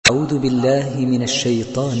أعوذ بالله من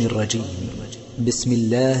الشيطان الرجيم. بسم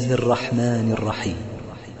الله الرحمن الرحيم.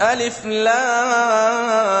 ألف لام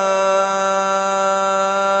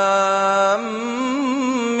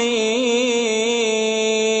ميم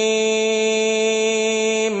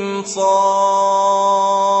صاد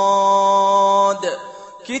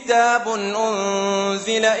كتاب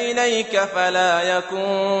أنزل إليك فلا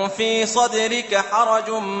يكن في صدرك حرج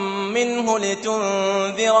منه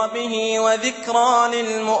لتنذر به وذكرى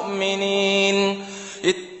للمؤمنين.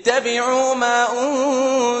 اتبعوا ما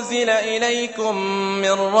أنزل إليكم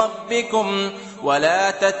من ربكم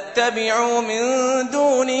ولا تتبعوا من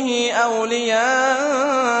دونه أولياء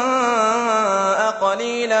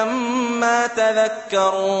قليلا ما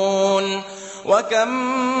تذكرون. وكم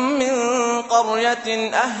من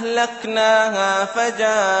قرية أهلكناها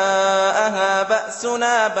فجاءها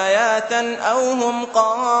بأسنا بياتا أو هم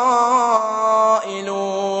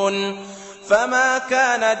قائلون فما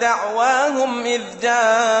كان دعواهم إذ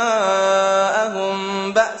جاءهم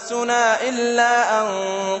بأسنا إلا أن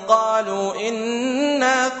قالوا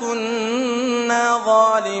إنا كنا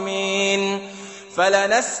ظالمين.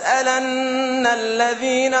 فلنسألن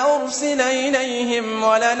الذين أرسل إليهم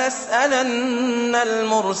ولنسألن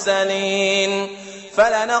المرسلين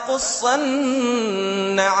فلنقصن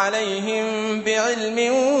عليهم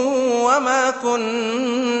بعلم وما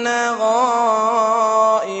كنا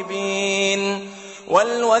غائبين.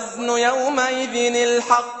 والوزن يومئذ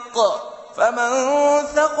الحق فمن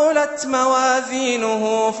ثقلت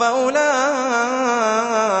موازينه فأولئك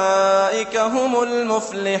هم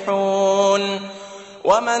المفلحون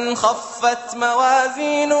ومن خفت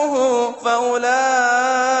موازينه فأولئك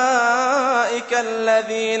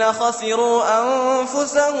الذين خسروا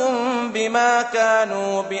أنفسهم بما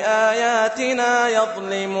كانوا بآياتنا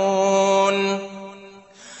يظلمون.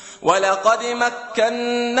 ولقد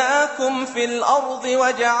مكناكم في الأرض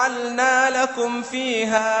وجعلنا لكم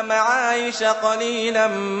فيها معايش قليلا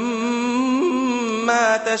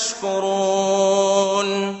ما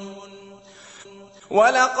تشكرون.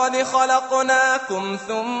 ولقد خلقناكم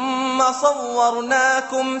ثم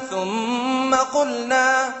صورناكم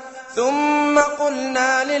ثم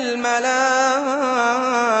قلنا للملائكة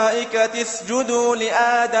اسجدوا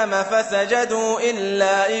لآدم فسجدوا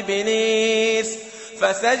إلا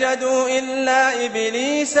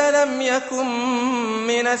إبليس لم يكن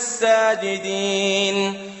من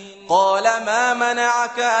الساجدين. قال ما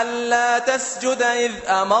منعك ألا تسجد إذ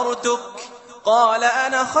أمرتك؟ قال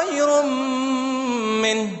أنا خير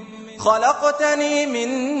منه خلقتني من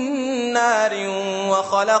نار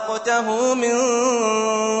وخلقته من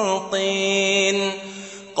طين.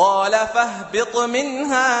 قال فاهبط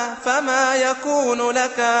منها فما يكون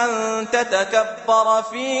لك أن تتكبر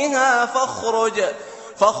فيها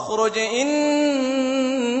فاخرج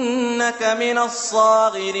إنك من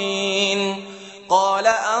الصاغرين. قال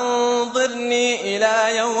أنظرني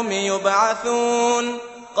إلى يوم يبعثون.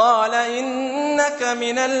 قال إنك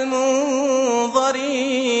من المنظرين.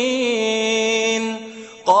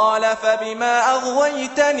 قال فبما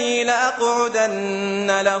أغويتني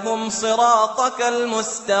لأقعدن لهم صراطك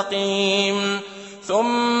المستقيم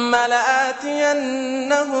ثم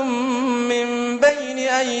لآتينهم من بين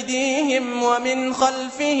أيديهم ومن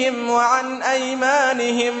خلفهم وعن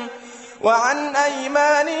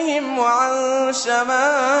أيمانهم وعن شمائلهم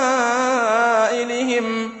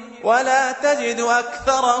ولا تجد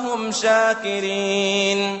أكثرهم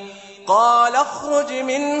شاكرين. قال اخرج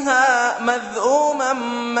منها مذءوما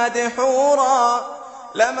مدحورا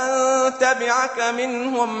لمن تبعك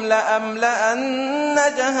منهم لأملأن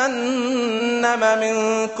جهنم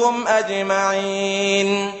منكم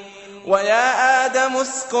أجمعين. ويا آدم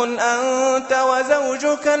اسكن أنت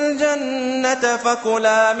وزوجك الجنة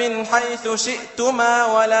فكلا من حيث شئتما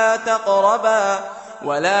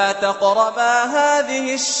ولا تقربا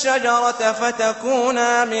هذه الشجرة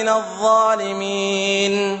فتكونا من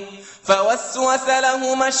الظالمين. فوسوس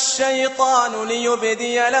لهما الشيطان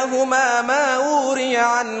ليبدي لهما ما وري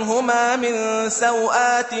عنهما من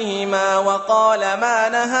سوآتهما وقال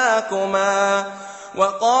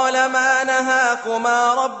ما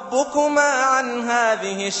نهاكما ربكما عن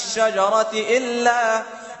هذه الشجرة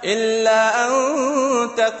إلا أن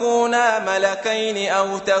تكونا ملكين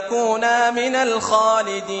أو تكونا من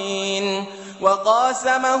الخالدين.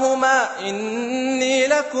 وقاسمهما إني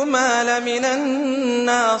لكما لمن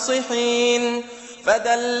الناصحين.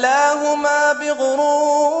 فدلاهما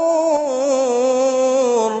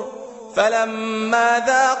بغرور فلما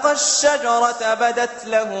ذاقا الشجرة بدت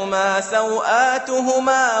لهما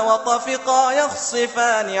سوآتهما وطفقا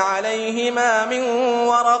يخصفان عليهما من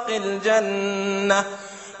ورق الجنة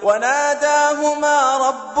وناداهما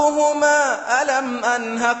ربهما ألم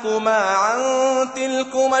أنهكما عن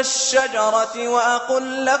تلكما الشجرة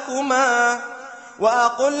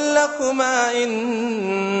وأقل لكما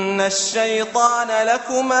إن الشيطان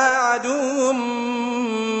لكما عدو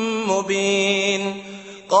مبين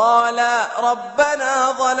قالا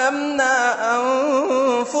ربنا ظلمنا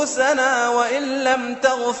أنفسنا وإن لم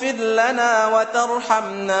تغفر لنا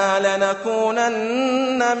وترحمنا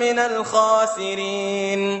لنكونن من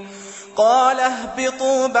الخاسرين قال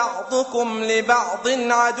اهبطوا بعضكم لبعض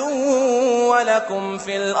عدو ولكم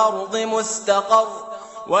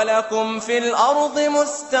في الأرض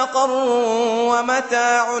مستقر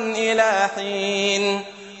ومتاع إلى حين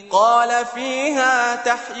قال فيها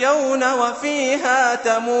تحيون وفيها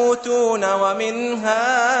تموتون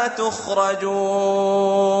ومنها تخرجون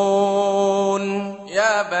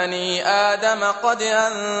يا بني آدم قد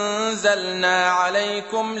أنزلنا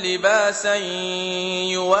عليكم لباسا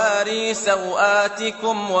يواري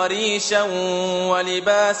سوآتكم وريشا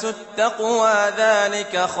ولباس التقوى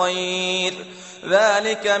ذلك خير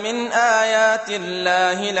ذلك من آيات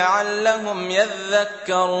الله لعلهم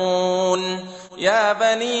يذكرون يا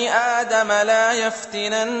بني آدم لا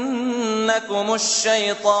يفتننكم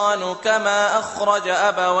الشيطان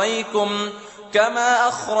كما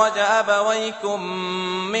أخرج أبويكم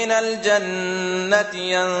من الجنة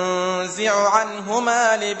ينزع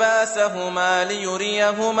عنهما لباسهما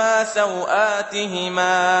ليريهما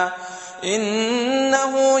سوآتهما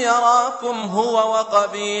إنه يراكم هو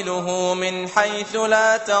وقبيله من حيث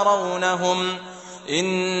لا ترونهم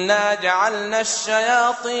إنا جعلنا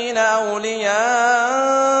الشياطين أولياء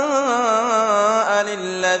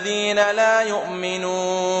للذين لا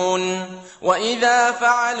يؤمنون وإذا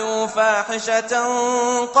فعلوا فاحشة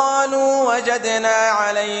قالوا وجدنا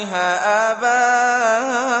عليها آباءنا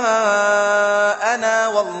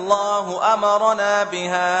والله أمرنا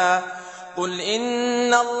بها قل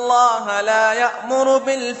إن الله لا يأمر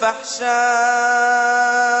بالفحشاء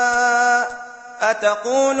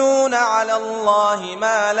أتقولون على الله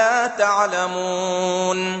ما لا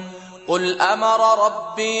تعلمون قل أمر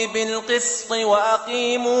ربي بالقسط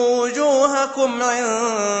وأقيموا وجوهكم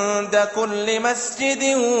عند كل مسجد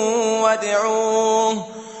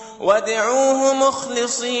وادعوه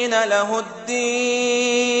مخلصين له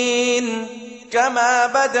الدين كما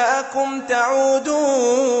بدأكم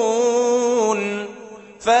تعودون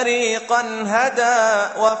فريقا هدى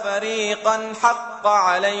وفريقا حق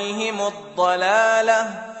عليهم الضلالة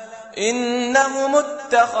إنهم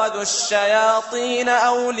اتخذوا الشياطين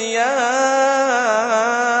أولياء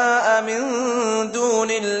من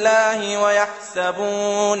دون الله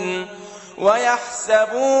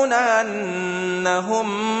ويحسبون أنهم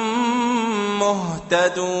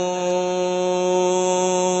مهتدون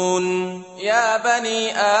يا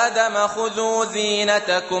بني آدم خذوا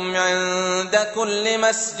زينتكم عند كل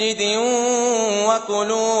مسجد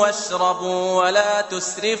وكلوا واشربوا ولا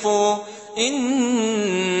تسرفوا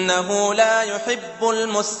إنه لا يحب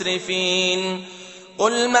المسرفين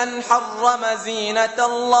قل من حرم زينة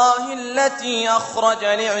الله التي أخرج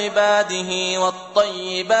لعباده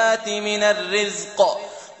والطيبات من الرزق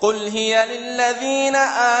قل هي للذين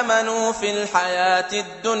آمنوا في الحياة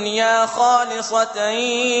الدنيا خالصة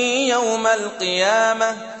يوم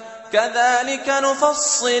القيامة كذلك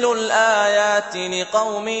نفصل الآيات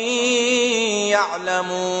لقوم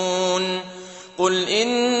يعلمون قل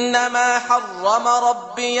إنما حرم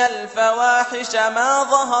ربي الفواحش ما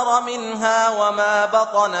ظهر منها وما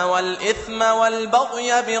بطن والإثم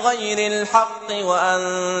والبغي بغير الحق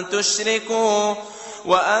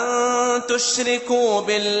وأن تشركوا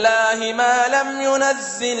بالله ما لم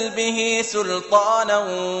ينزل به سلطانا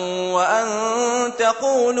وأن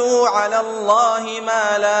تقولوا على الله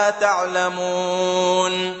ما لا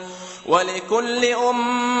تعلمون ولكل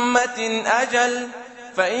أمة أجل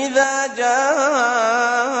فإذا جاء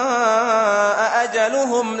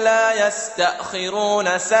أجلهم لا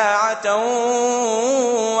يستأخرون ساعة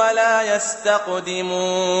ولا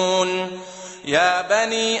يستقدمون يا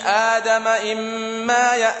بني آدم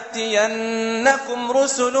إما يأتينكم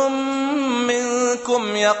رسل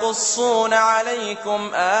منكم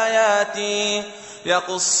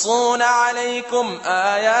يقصون عليكم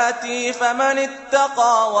آياتي فمن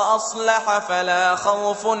اتقى وأصلح فلا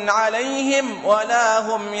خوف عليهم ولا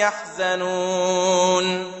هم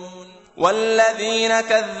يحزنون والذين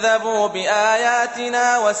كذبوا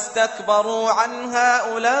بآياتنا واستكبروا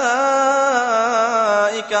عنها أولئك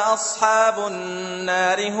أصحاب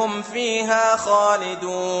النار هم فيها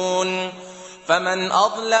خالدون فمن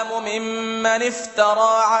أظلم ممن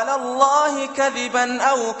افترى على الله كذبا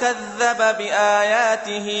أو كذب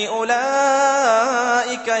بآياته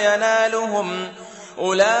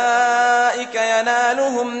أولئك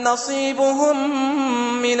ينالهم نصيبهم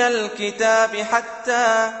من الكتاب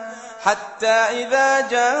حتى إذا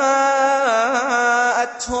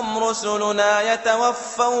جاءتهم رسلنا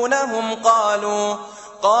يتوفونهم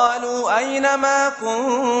قالوا أين ما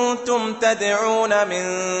كنتم تدعون من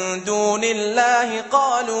دون الله؟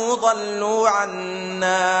 قالوا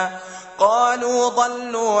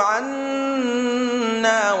ضلوا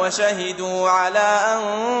عنا وشهدوا على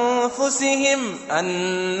أنفسهم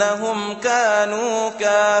أنهم كانوا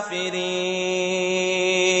كافرين.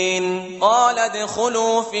 قال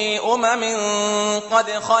ادخلوا في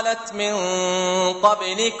قد خلت من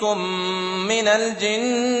قبلكم من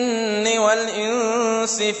الجن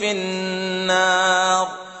والإنس في النار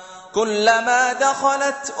كلما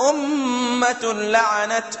دخلت أمة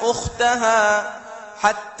لعنت أختها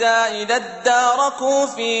حتى إذا اداركوا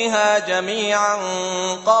فيها جميعا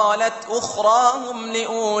قالت أخراهم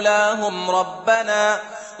لأولاهم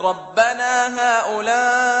ربنا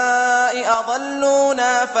هؤلاء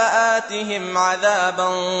أضلونا فآتهم عذابا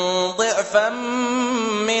ضعفا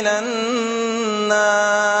من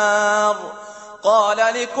النار. قال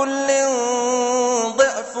لكل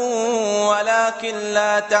ضعف ولكن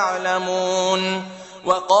لا تعلمون.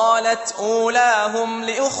 وقالت أولاهم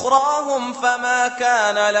لأخراهم فما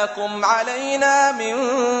كان لكم علينا من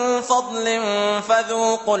فضل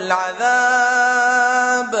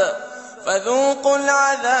فذوقوا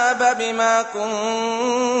العذاب بما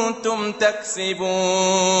كنتم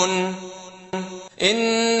تكسبون.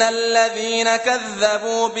 إن الذين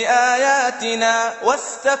كذبوا بآياتنا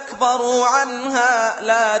واستكبروا عنها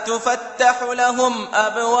لا تفتح لهم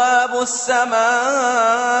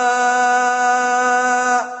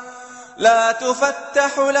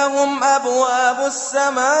أبواب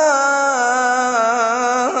السماء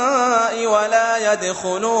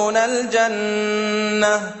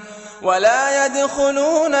ولا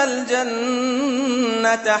يدخلون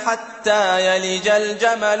الجنة حتى يلج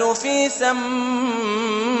الجمل في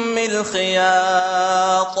سم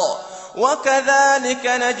الخياط وكذلك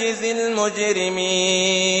نجزي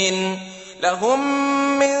المجرمين. لهم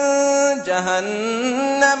من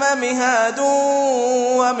جهنم مهاد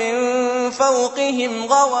ومن فوقهم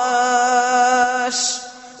غواش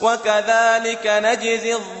وكذلك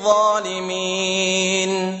نجزي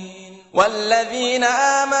الظالمين. والذين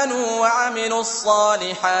آمنوا وعملوا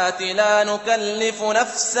الصالحات لا نكلف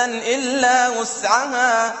نفسا إلا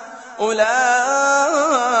وسعها أولئك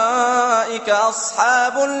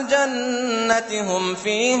أصحاب الجنة هم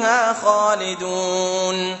فيها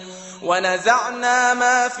خالدون. ونزعنا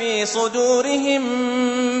ما في صدورهم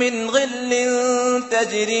من غل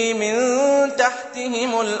تجري من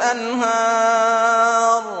تحتهم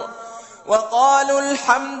الأنهار وقالوا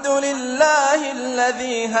الحمد لله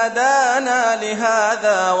الذي هدانا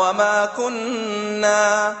لهذا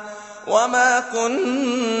وما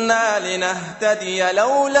كنا لنهتدي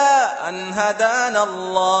لولا أن هدانا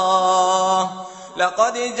الله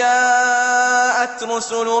لقد جاءت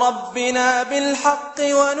رسل ربنا بالحق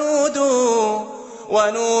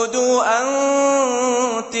ونودوا أن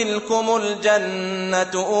تلكم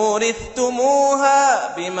الجنة أورثتموها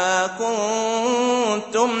بما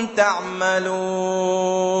كنتم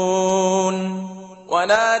تعملون.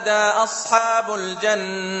 ونادى أصحاب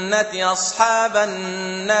الجنة أصحاب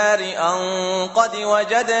النار أن قد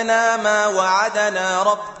وجدنا ما وعدنا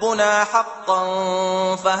ربنا حقا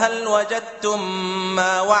فهل وجدتم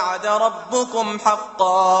ما وعد ربكم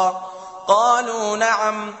حقا؟ قالوا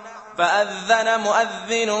نعم. فأذن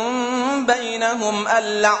مؤذن بينهم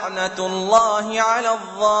اللعنة الله على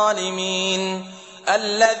الظالمين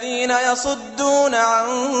الذين يصدون عن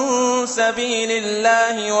سبيل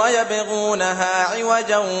الله ويبغونها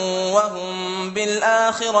عوجا وهم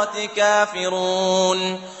بالآخرة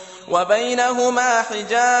كافرون. وبينهما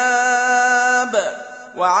حجاب.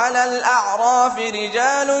 وعلى الأعراف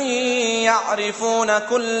رجال يعرفون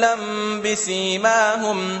كلا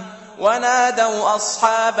بسيماهم ونادوا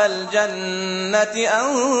أصحاب الجنة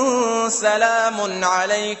أن سلام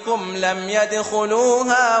عليكم لم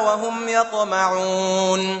يدخلوها وهم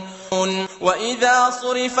يطمعون. وإذا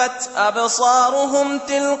صرفت أبصارهم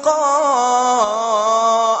تلقاء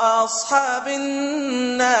أصحاب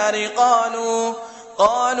النار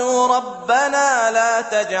قالوا ربنا لا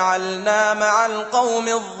تجعلنا مع القوم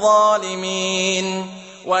الظالمين.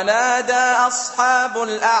 ونادى أصحاب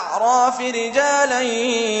الأعراف رجالا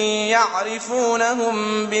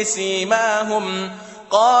يعرفونهم بسيماهم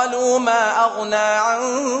قالوا ما أغنى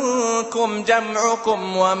عنكم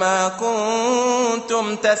جمعكم وما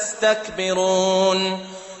كنتم تستكبرون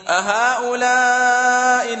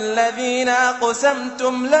أهؤلاء الذين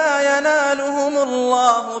أقسمتم لا ينالهم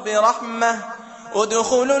الله برحمة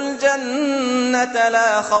ادخلوا الجنة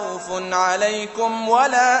لا خوف عليكم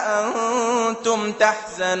ولا أنتم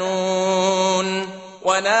تحزنون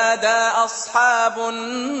ونادى أصحاب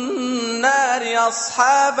النار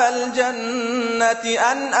أصحاب الجنة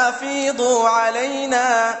أن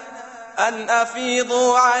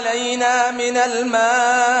أفيضوا علينا من الماء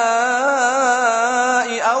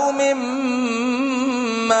أو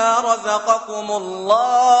مما رزقكم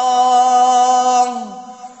الله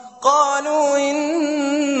قالوا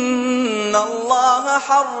إن الله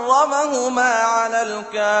حرمهما على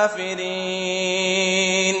الكافرين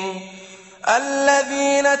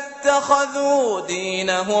الذين اتخذوا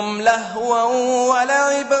دينهم لهوا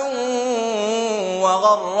ولعبا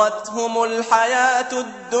وغرتهم الحياة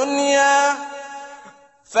الدنيا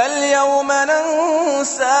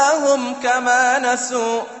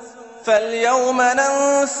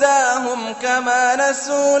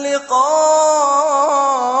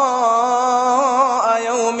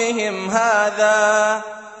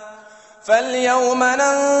فاليوم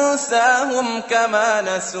ننساهم كما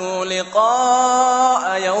نسوا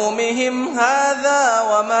لقاء يومهم هذا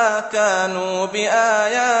وما كانوا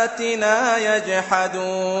بآياتنا يجحدون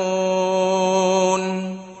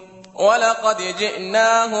ولقد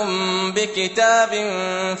جئناهم بكتاب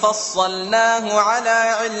فصلناه على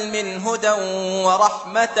علم هدى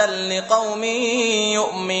ورحمة لقوم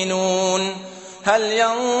يؤمنون هل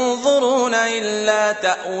ينظرون إلا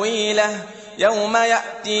تأويله يوم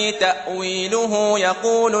يأتي تأويله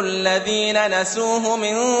يقول الذين نسوه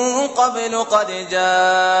من قبل قد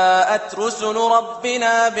جاءت رسل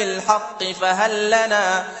ربنا بالحق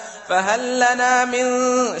فهل لنا من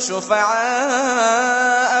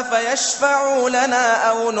شفعاء فيشفعوا لنا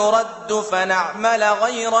أو نرد فنعمل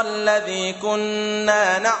غير الذي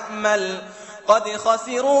كنا نعمل قد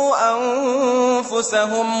خسروا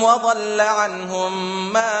أنفسهم وضل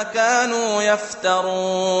عنهم ما كانوا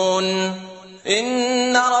يفترون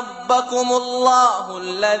إن ربكم الله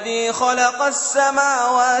الذي خلق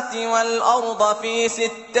السماوات والأرض في 6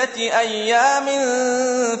 أيام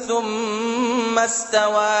ثم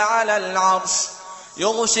استوى على العرش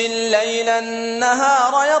يغشي الليل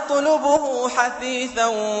النهار يطلبه حثيثا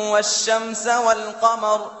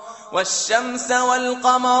والشمس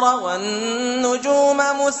والقمر والنجوم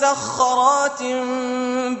مسخرات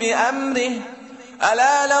بأمره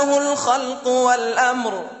ألا له الخلق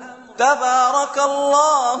والأمر تبارك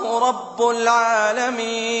الله رب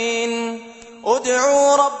العالمين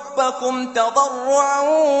ادعوا ربكم تضرعا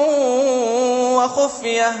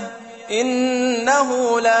وخفية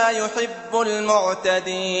إنه لا يحب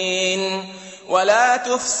المعتدين ولا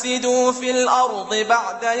تفسدوا في الأرض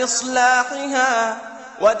بعد إصلاحها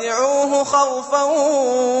وادعوه خوفا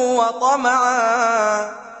وطمعا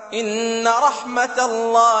إن رحمة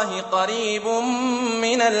الله قريب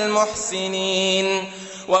من المحسنين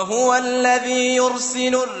وهو الذي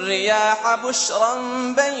يرسل الرياح بشرا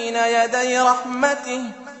بين يدي رحمته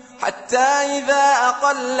حتى إذا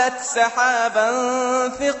أقلت سحابا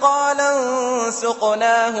ثقالا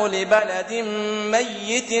سقناه لبلد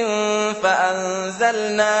ميت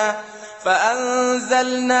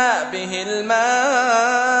فأنزلنا به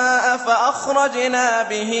الماء فأخرجنا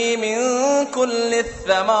به من كل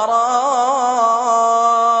الثمرات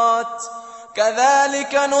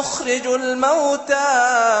كذلك نخرج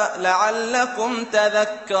الموتى لعلكم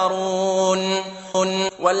تذكرون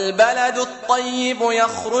والبلد الطيب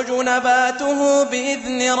يخرج نباته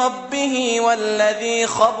بإذن ربه والذي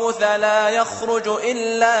خبث لا يخرج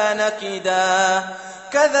إلا نكدا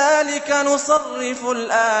كذلك نصرف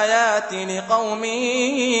الآيات لقوم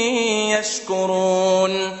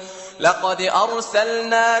يشكرون لقد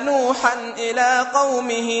أرسلنا نوحا إلى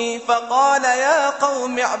قومه فقال يا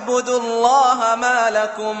قوم اعبدوا الله ما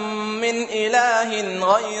لكم من إله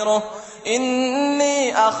غيره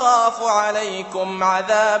إني أخاف عليكم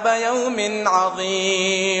عذاب يوم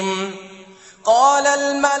عظيم قال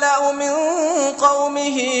الملأ من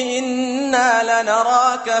قومه إنا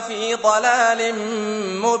لنراك في ضلال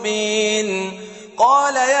مبين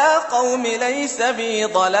قال يا قوم ليس بي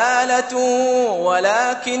ضلالة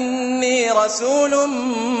ولكني رسول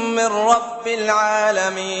من رب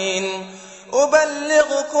العالمين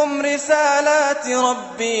أبلغكم رسالات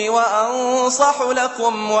ربي وأنصح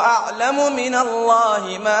لكم وأعلم من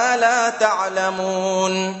الله ما لا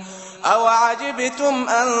تعلمون أو عجبتم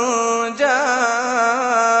أن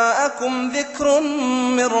جاءكم ذكر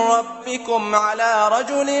من ربكم على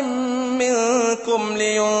رجل منكم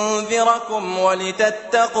لينذركم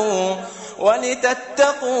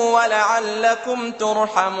ولتتقوا ولعلكم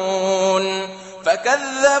ترحمون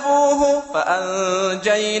فكذبوه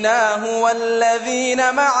فأنجيناه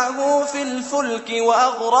والذين معه في الفلك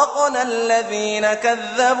وأغرقنا الذين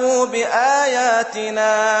كذبوا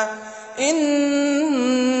بآياتنا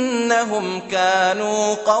إنهم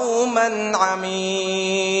كانوا قوما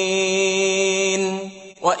عمين.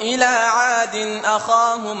 وإلى عاد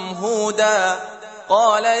أخاهم هودا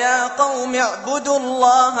قال يا قوم اعبدوا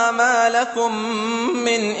الله ما لكم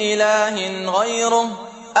من إله غيره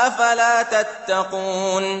أفلا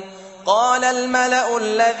تتقون. قال الملأ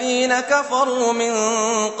الذين كفروا من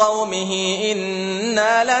قومه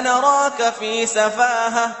إنا لنراك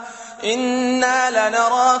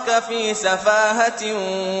في سفاهة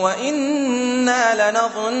وإنا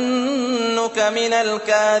لنظنك من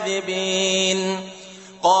الكاذبين.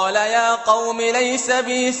 قال يا قوم ليس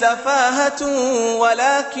بي سفاهة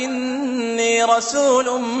ولكني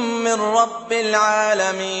رسول من رب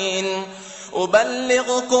العالمين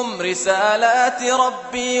أبلغكم رسالات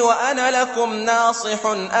ربي وأنا لكم ناصح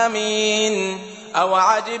أمين.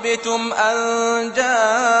 أوعجبتم أن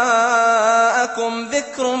جاءكم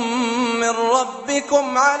ذكر من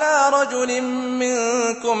ربكم على رجل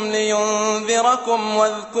منكم لينذركم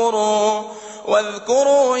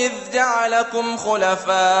واذكروا إذ جعلكم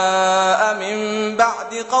خلفاء من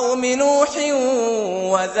بعد قوم نوح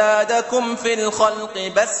وزادكم في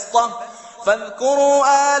الخلق بسطة فاذكروا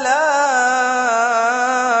آلاء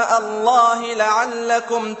الله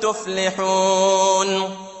لعلكم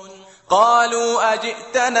تفلحون. قالوا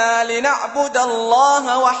أجئتنا لنعبد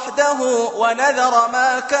الله وحده ونذر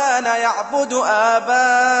ما كان يعبد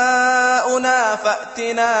آباؤنا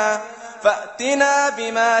فأتنا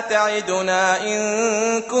بما تعدنا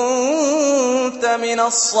إن كنت من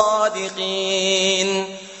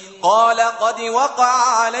الصادقين. قال قد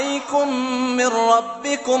وقع عليكم من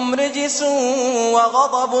ربكم رجس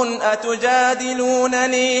وغضب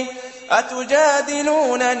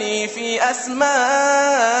أتجادلونني في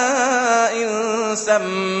أسماء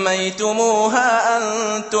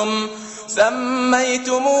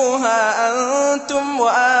سميتموها أنتم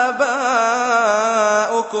وآباؤكم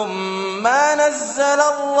ما نزل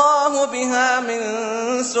الله بها من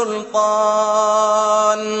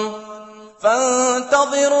سلطان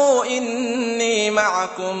فانتظروا إني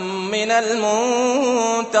معكم من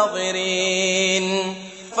المنتظرين.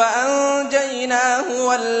 فأنجيناه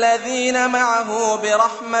والذين معه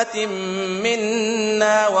برحمة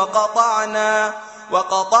منا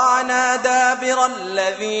وقطعنا دابر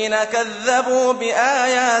الذين كذبوا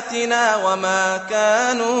بآياتنا وما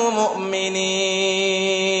كانوا مؤمنين.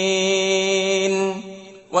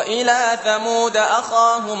 وإلى ثمود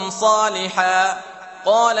أخاهم صالحا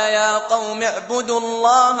قال يا قوم اعبدوا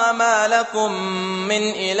الله ما لكم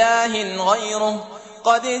من إله غيره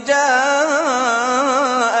قد جاءتكم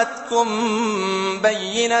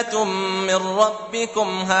بينة من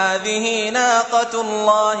ربكم هذه ناقة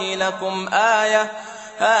الله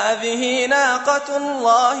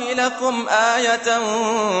لكم آية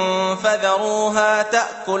فذروها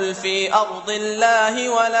تأكل في أرض الله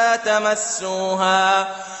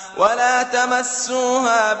ولا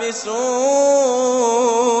تمسوها بسوء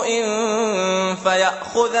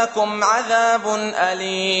فيأخذكم عذاب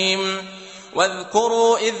أليم.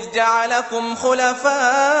 واذكروا إذ جعلكم خلفاء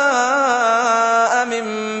من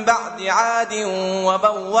بعد عاد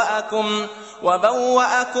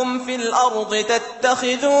وبوأكم في الأرض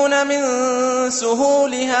تتخذون من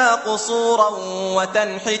سهولها قصورا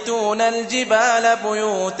وتنحتون الجبال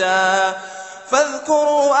بيوتا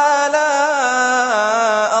فاذكروا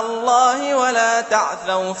آلاء الله ولا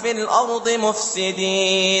تعثوا في الأرض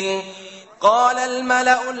مفسدين. قال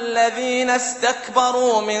الملأ الذين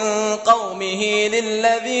استكبروا من قومه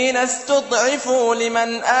للذين استضعفوا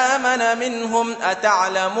لمن آمن منهم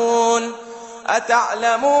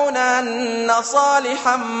أتعلمون أن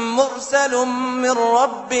صالحا مرسل من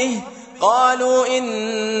ربه قالوا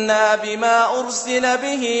إنا بما أرسل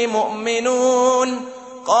به مؤمنون.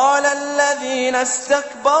 قال الذين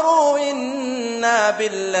استكبروا إنا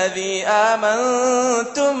بالذي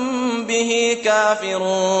آمنتم به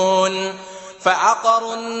كافرون.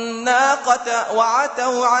 فعقروا الناقة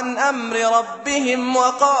وعتوا عن أمر ربهم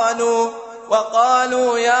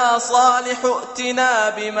وقالوا يا صالح ائتنا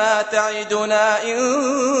بما تعدنا إن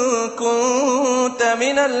كنت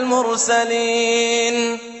من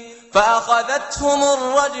المرسلين. فأخذتهم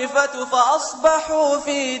الرجفة فأصبحوا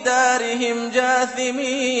في دارهم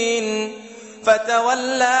جاثمين.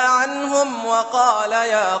 فتولى عنهم وقال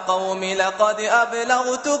يا قوم لقد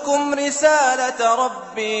أبلغتكم رسالة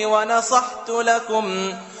ربي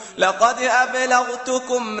لقد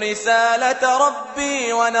أبلغتكم رسالة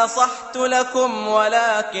ربي ونصحت لكم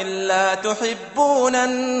ولكن لا تحبون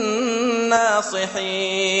الناصحين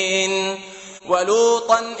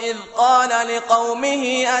ولوطا إذ قال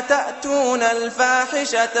لقومه أتأتون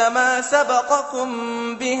الفاحشة ما سبقكم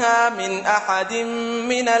بها من أحد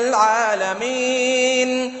من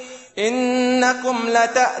العالمين إنكم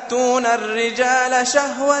لتأتون الرجال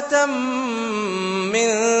شهوة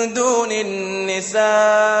من دون النساء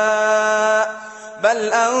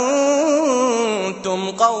بل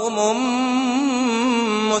أنتم قوم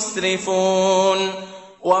مسرفون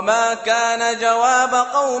وما كان جواب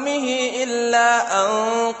قومه إلا أن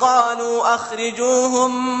قالوا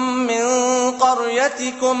أخرجوهم من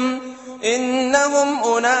قريتكم إنهم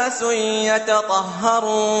أناس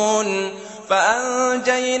يتطهرون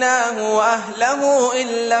فأنجيناه وأهله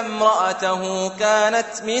إلا امرأته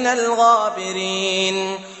كانت من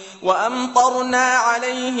الغابرين وأمطرنا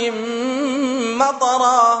عليهم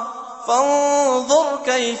مطرا فانظر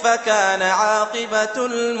كيف كان عاقبة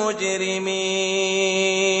المجرمين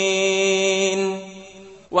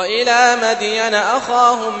وإلى مدين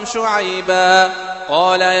أخاهم شعيبا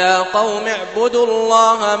قال يا قوم اعبدوا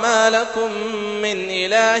الله ما لكم من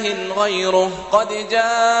إله غيره قد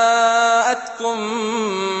جاءتكم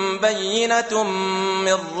بينة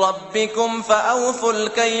من ربكم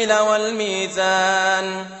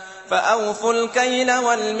فأوفوا الكيل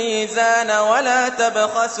والميزان ولا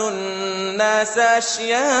تبخسوا الناس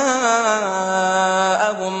أشياءهم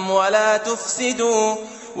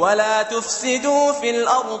ولا تفسدوا في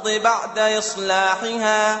الأرض بعد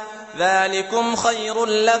إصلاحها ذلكم خير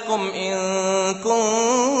لكم إن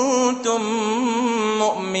كنتم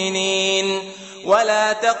مؤمنين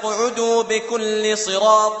ولا تقعدوا بكل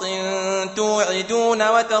صراط توعدون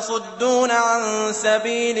وتصدون عن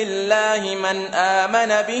سبيل الله من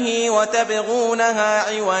آمن به وتبغونها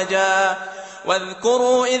عوجا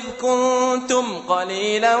واذكروا إذ كنتم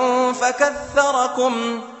قليلا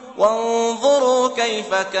فكثركم وانظروا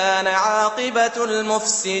كيف كان عاقبة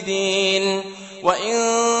المفسدين وإن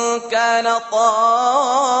كان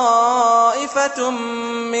طائفة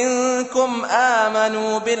منكم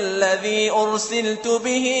آمنوا بالذي أرسلت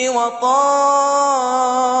به وطائفة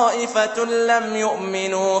لم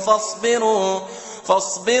يؤمنوا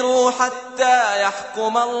فاصبروا حتى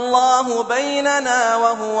يحكم الله بيننا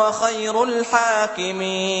وهو خير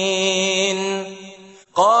الحاكمين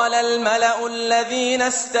قال الملأ الذين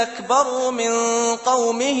استكبروا من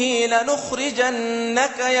قومه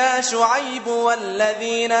لنخرجنك يا شعيب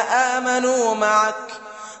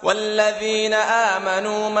والذين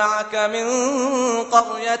آمنوا معك من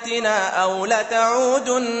قريتنا أو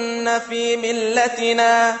لتعودن في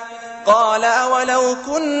ملتنا قال أولو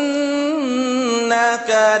كنا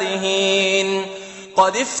كارهين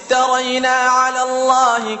قد افترينا على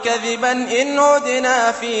الله كذبا إن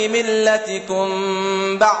عدنا في ملتكم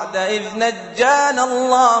بعد إذ نجانا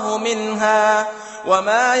الله منها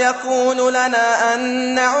وما يكون لنا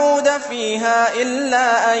أن نعود فيها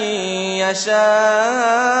إلا أن يشاء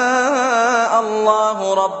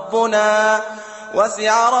الله ربنا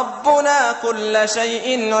وسع ربنا كل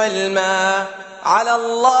شيء علما على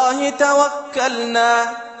الله توكلنا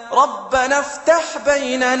ربنا افتح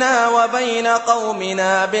بيننا وبين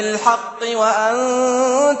قومنا بالحق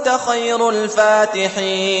وأنت خير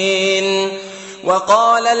الفاتحين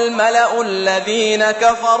وقال الملأ الذين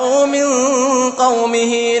كفروا من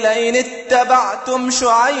قومه لئن اتبعتم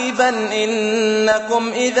شعيبا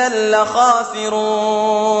إنكم إذا لخاسرون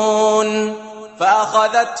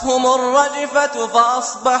فأخذتهم الرجفة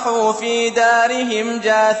فأصبحوا في دارهم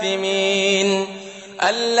جاثمين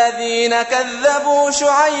الذين كذبوا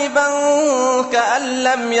شعيبا كأن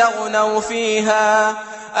لم يغنوا فيها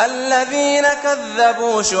الذين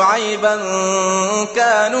كذبوا شعيبا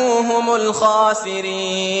كانوا هم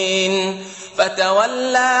الخاسرين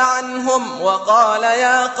فتولى عنهم وقال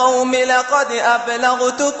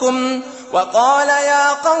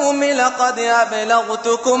يا قوم لقد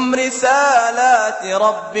أبلغتكم رسالات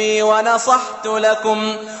ربي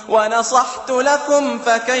ونصحت لكم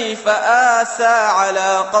فكيف آسى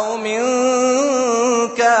على قوم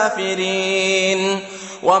كافرين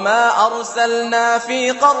وما أرسلنا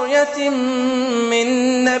في قرية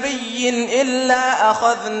من نبي إلا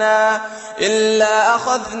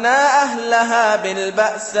أخذنا أهلها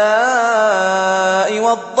بالبأساء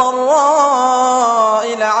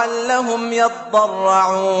والضراء لعلهم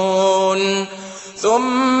يضرعون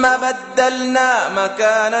ثم بدلنا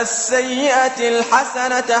مكان السيئة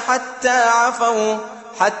الحسنة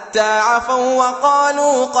حتى عفوا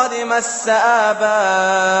وقالوا قد مس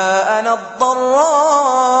آباءنا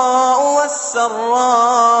الضراء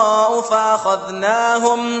والسراء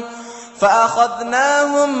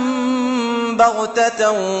فأخذناهم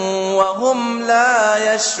بغتة وهم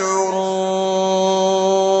لا يشعرون.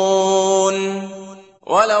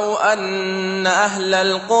 ولو أن أهل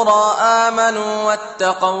القرى آمنوا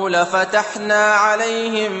واتقوا لفتحنا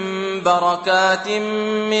عليهم بركات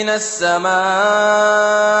من السماء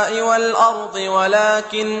والأرض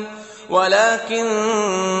ولكن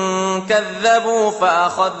كذبوا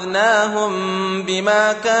فأخذناهم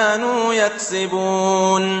بما كانوا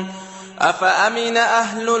يكسبون. أفأمن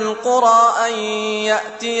أهل القرى أن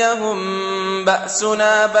يأتيهم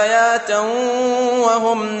بأسنا بياتا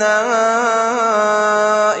وهم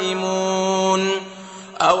نائمون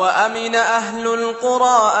أوأمن أهل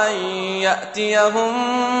القرى أن يأتيهم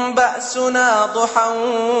بأسنا ضحى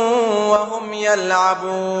وهم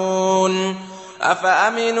يلعبون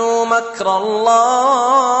أفأمنوا مكر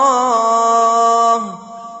الله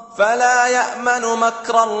فلا يأمن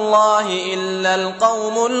مكر الله إلا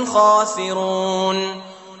القوم الخاسرون.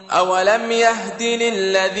 أولم يهد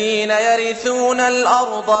للذين يرثون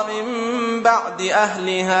الأرض من بعد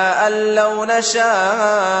أهلها أن لو نشاء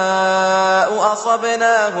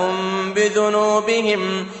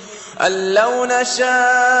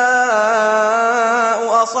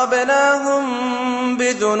أصبناهم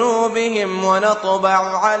بذنوبهم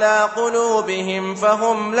ونطبع على قلوبهم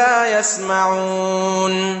فهم لا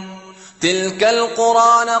يسمعون. تلك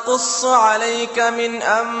القرى نقص عليك من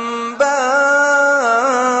أنبائها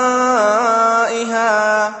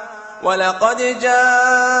ولقد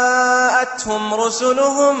جاءتهم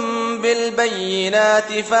رسلهم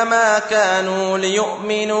بالبينات فما كانوا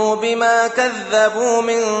ليؤمنوا بما كذبوا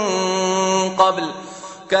من قبل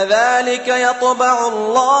كذلك يطبع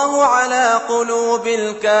الله على قلوب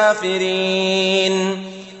الكافرين.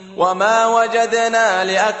 وما وجدنا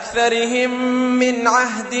لأكثرهم من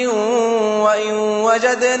عهد وإن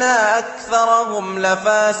وجدنا أكثرهم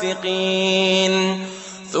لفاسقين.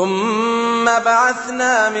 ثم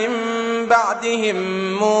بعثنا من بعدهم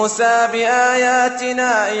موسى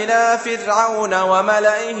بآياتنا إلى فرعون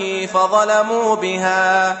وملئه فظلموا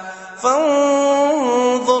بها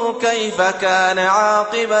فانظر كيف كان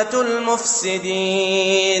عاقبة المفسدين.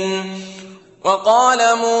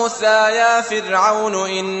 وقال موسى يا فرعون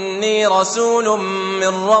إني رسول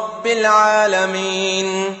من رب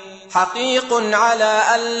العالمين حقيق على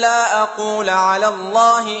ألا أقول على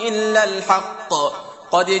الله إلا الحق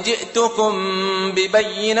قد جئتكم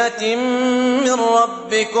ببينة من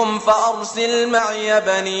ربكم فأرسل معي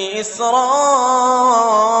بني إسرائيل.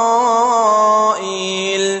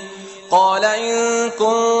 قال إن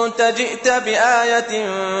كنت جئت بآية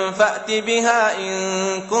فأت بها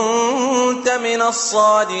إن كنت من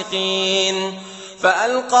الصادقين.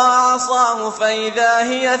 فألقى عصاه فإذا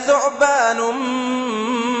هي ثعبان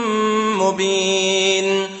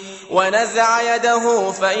مبين ونزع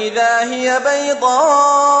يده فإذا هي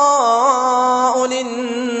بيضاء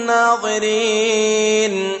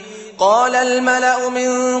للناظرين. قال الملأ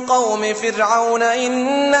من قوم فرعون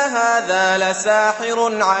إن هذا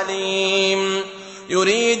لساحر عليم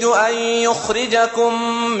يريد أن يخرجكم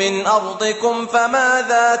من أرضكم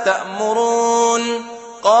فماذا تأمرون.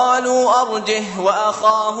 قالوا أرجه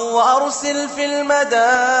وأخاه وأرسل في المدائن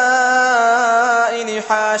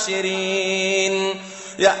حاشرين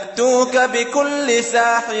يأتوك بكل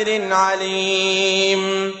ساحر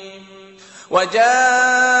عليم.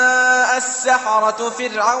 وجاء السحرة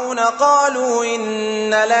فرعون قالوا إن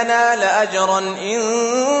لنا لأجرا إن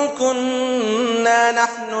كنا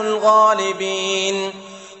نحن الغالبين.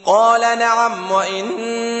 قال نعم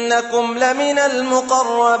وإنكم لمن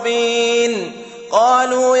المقربين.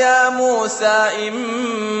 قالوا يا موسى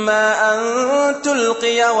إما أن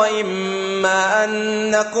تلقي وإما أن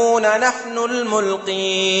نكون نحن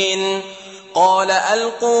الملقين. قال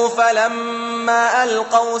ألقوا فلما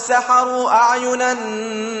ألقوا سحروا أعين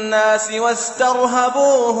الناس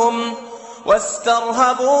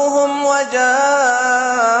واسترهبوهم وجاءوا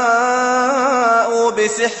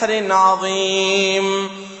بسحر عظيم.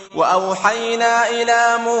 وأوحينا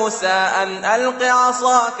إلى موسى أن ألق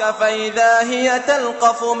عصاك فإذا هي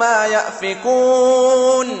تلقف ما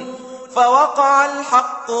يأفكون. فوقع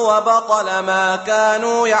الحق وبطل ما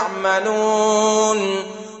كانوا يعملون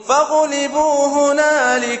فغلبوا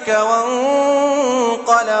هنالك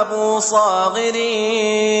وانقلبوا صاغرين.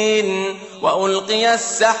 وألقي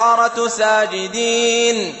السحرة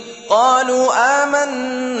ساجدين قالوا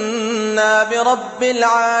آمنا برب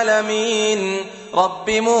العالمين رب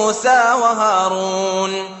موسى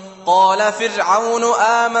وهارون. قال فرعون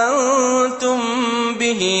آمنتم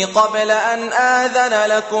به قبل أن آذن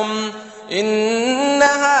لكم إن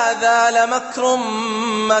هذا لمكر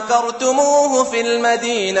مكرتموه في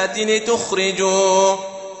المدينة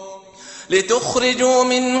لتخرجوا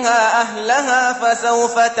منها أهلها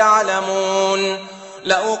فسوف تعلمون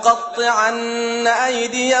لأقطعن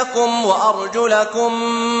أيديكم وأرجلكم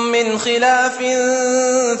من خلاف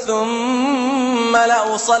ثم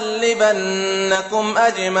لأصلبنكم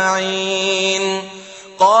أجمعين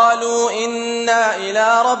قالوا إنا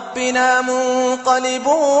إلى ربنا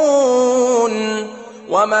منقلبون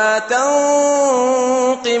وما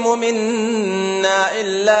تنقم منا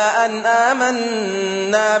إلا أن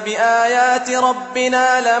آمنا بآيات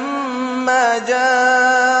ربنا لما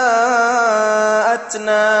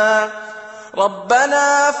جاءتنا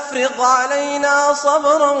ربنا أفرغ علينا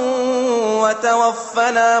صبرا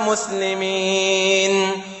وتوفنا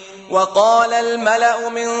مسلمين وقال الملأ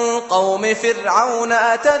من قوم فرعون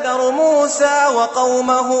أتذر موسى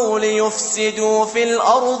وقومه ليفسدوا في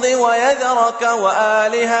الأرض ويذرك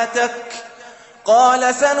وآلهتك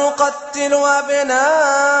قال سنقتل أبناءهم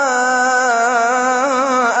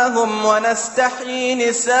ونستحيي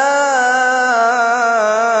نساءهم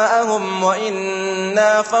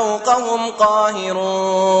وإنا فوقهم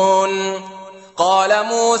قاهرون قال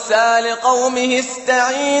موسى لقومه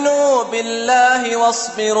استعينوا بالله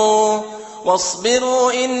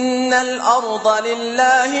واصبروا إن الأرض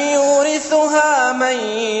لله يورثها من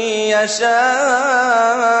يشاء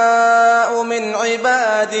من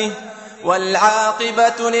عباده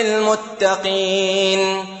والعاقبة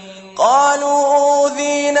للمتقين قالوا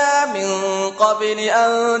أوذينا من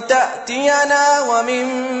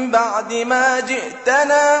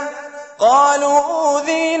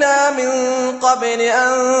قبل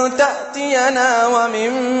أن تأتينا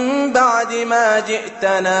ومن بعد ما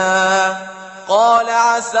جئتنا قال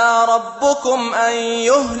عسى ربكم أن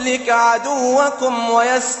يهلك عدوكم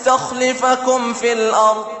ويستخلفكم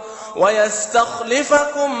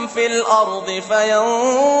في الأرض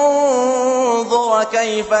فينظر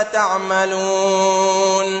كيف تعملون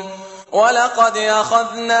ولقد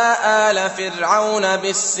أخذنا آل فرعون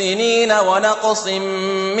بالسنين ونقص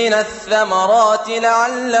من الثمرات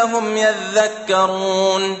لعلهم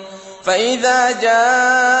يذكرون فإذا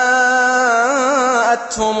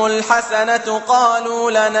جاءتهم الحسنة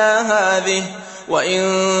قالوا لنا هذه وإن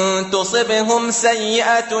تصبهم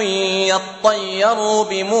سيئة يطيروا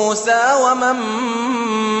بموسى ومن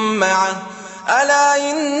معه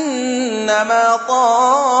ألا إنما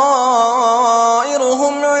طائرهم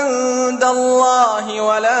عند الله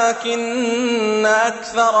ولكن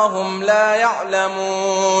أكثرهم لا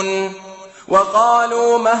يعلمون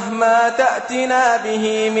وقالوا مهما تأتنا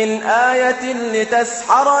به من آية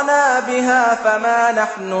لتسحرنا بها فما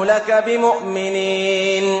نحن لك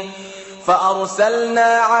بمؤمنين فأرسلنا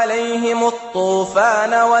عليهم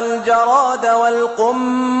الطوفان والجراد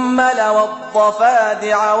والقمل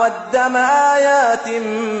والضفادع والدم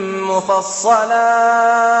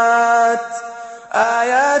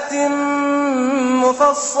آيات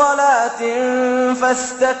مفصلات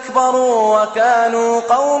فاستكبروا وكانوا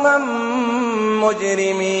قوما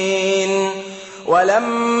مجرمين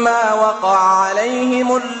ولما وقع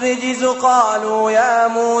عليهم الرجز قالوا يا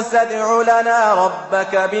موسى ادع لنا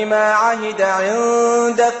ربك بما عهد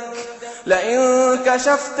عندك لئن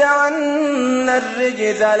كشفت عنا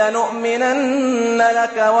الرجز لنؤمنن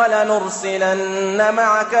لك ولنرسلن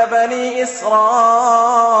معك بني إسرائيل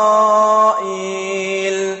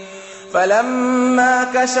فلما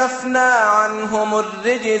كشفنا عنهم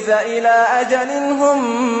الرجز إلى أجل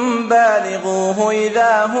هم بالغوه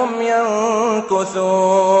إذا هم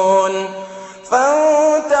ينكثون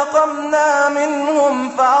فانتقمنا منهم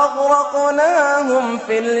فأغرقناهم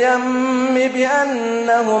في اليم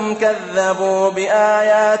بأنهم كذبوا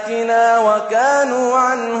بآياتنا وكانوا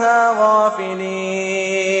عنها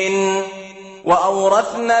غافلين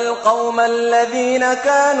وأورثنا القوم الذين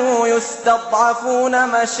كانوا يستضعفون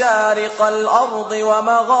مشارق الأرض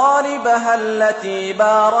ومغاربها التي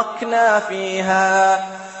باركنا فيها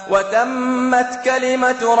وتمت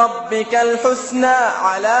كلمة ربك الحسنى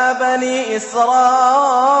على بني إسرائيل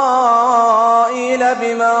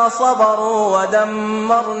بما صبروا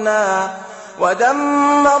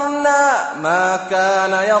ودمرنا ما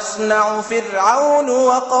كان يصنع فرعون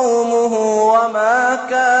وقومه وما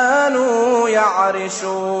كانوا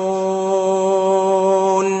يعرشون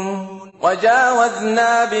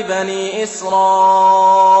وجاوزنا ببني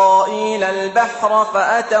إسرائيل البحر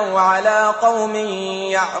فأتوا على قوم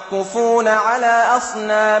يعكفون على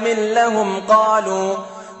أصنام لهم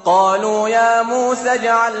قالوا يا موسى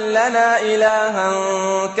اجعل لنا إلها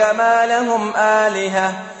كما لهم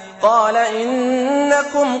آلهة قال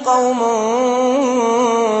إنكم قوم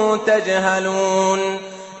تجهلون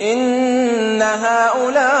إن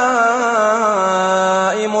هؤلاء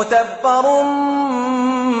متبر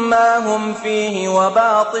ما هم فيه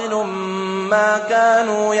وباطل ما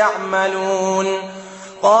كانوا يعملون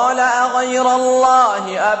قال أغير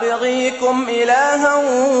الله أبغيكم إلها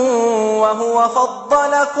وهو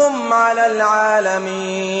فضلكم على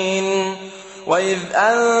العالمين وإذ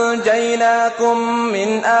أنجيناكم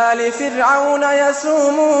من آل فرعون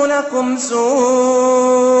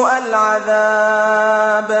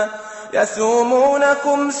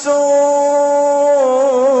يسومونكم سوء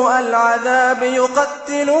العذاب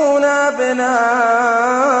يقتلون أبناءكم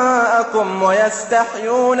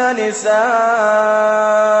ويستحيون نساءكم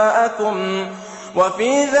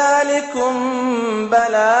وفي ذلكم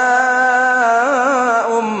بلاء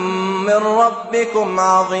من ربكم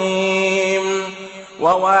عظيم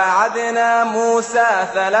وواعدنا موسى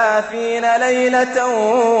 30 ليلة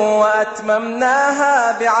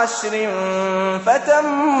وأتممناها ب10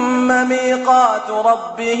 فتم ميقات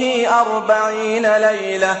ربه 40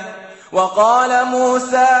 ليلة وقال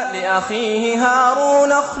موسى لأخيه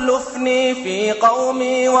هارون اخلفني في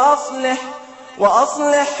قومي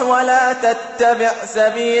وأصلح ولا تتبع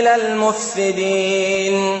سبيل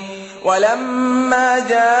المفسدين ولما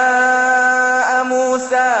جاء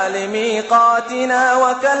موسى لميقاتنا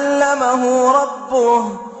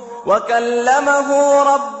وكلمه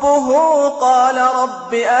ربه قال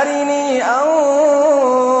رب أرني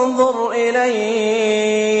أنظر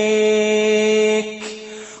إليك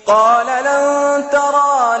قال لن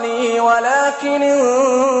تراني ولكن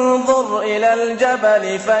انظر إلى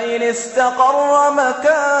الجبل فإن استقر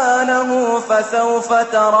مكانه فسوف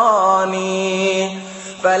تراني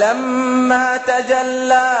فلما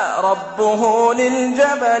تجلى ربه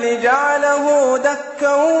للجبل جعله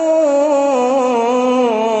دكا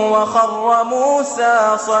وخر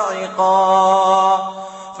موسى صعقا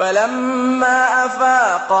فلما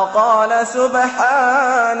أفاق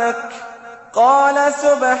قال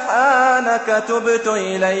سبحانك تبت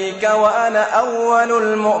إليك وأنا أول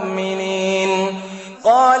المؤمنين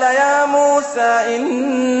قال يا موسى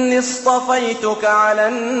إني اصطفيتك على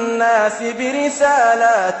الناس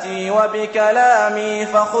برسالاتي وبكلامي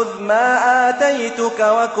فخذ ما آتيتك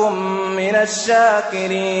وكن من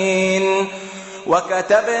الشاكرين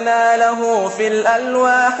وكتبنا له في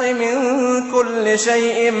الألواح من كل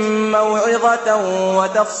شيء موعظة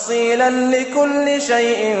وتفصيلا لكل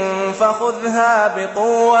شيء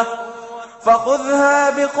فخذها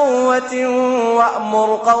بقوة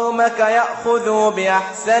وأمر قومك يأخذوا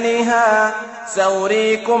بأحسنها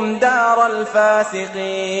سأريكم دار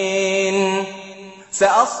الفاسقين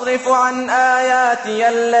سأصرف عن آياتي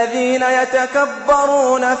الذين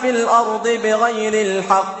يتكبرون في الأرض بغير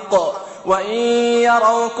الحق وإن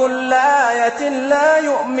يروا كل آية لا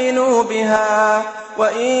يؤمنوا بها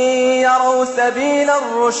وإن يروا سبيل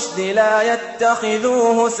الرشد لا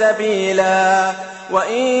يتخذوه سبيلا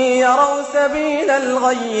وإن يروا سبيل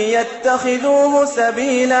الغي يتخذوه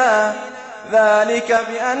سبيلا ذلك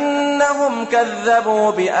بأنهم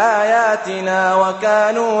كذبوا بآياتنا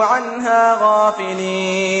وكانوا عنها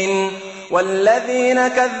غافلين والذين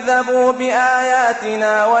كذبوا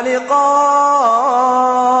بآياتنا ولقاء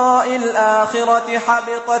الآخرة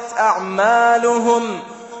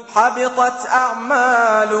حبطت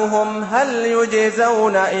أعمالهم هل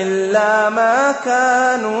يجزون إلا ما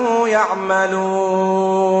كانوا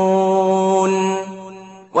يعملون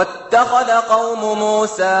واتخذ قوم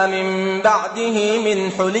موسى من بعده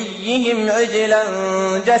من حليهم عجلا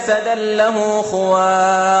جسدا له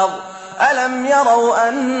خوار ألم يروا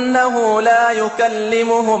أنه لا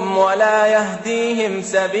يكلمهم ولا يهديهم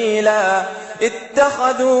سبيلا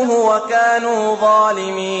اتخذوه وكانوا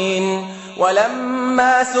ظالمين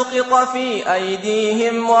ولما سقط في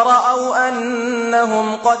أيديهم ورأوا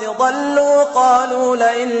أنهم قد ضلوا قالوا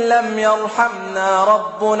لئن لم يرحمنا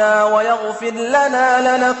ربنا ويغفر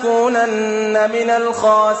لنا لنكونن من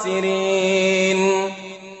الخاسرين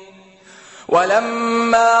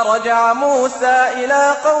ولما رجع موسى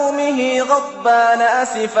إلى قومه غضبان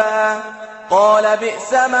أسفا قال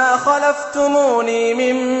بئس ما خلفتموني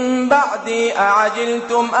من بعدي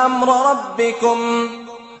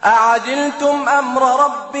أعجلتم أمر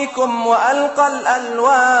ربكم وألقى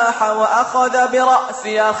الألواح وأخذ برأس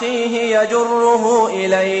أخيه يجره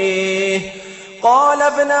إليه قال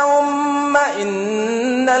ابن أم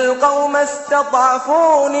إن القوم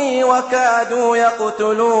استضعفوني وكادوا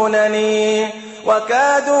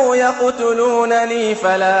يقتلونني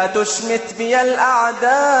فلا تشمت بي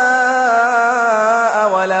الأعداء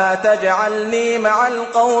ولا تجعلني مع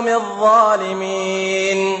القوم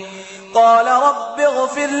الظالمين قال رب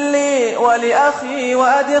اغفر لي ولأخي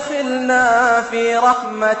وأدخلنا في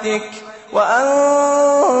رحمتك وأنت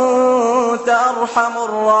أرحم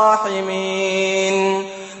الراحمين.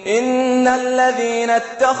 إن الذين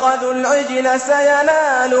اتخذوا العجل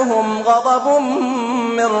سينالهم غضب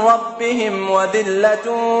من ربهم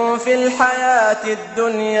وذلة في الحياة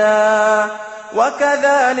الدنيا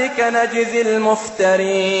وكذلك نجزي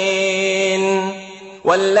المفترين.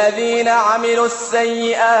 والذين عملوا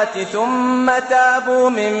السيئات ثم تابوا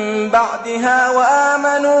من بعدها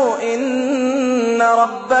وآمنوا إن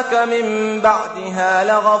ربك من بعدها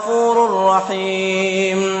لغفور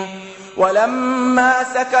رحيم. ولما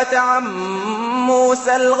سكت عن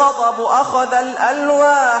موسى الغضب أخذ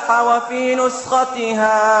الألواح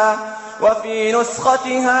وفي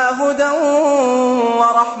نسختها هدى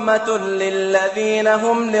ورحمة للذين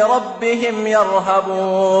هم لربهم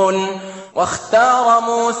يرهبون. واختار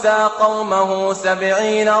موسى قومه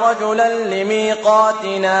 70 رجلا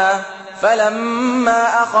لميقاتنا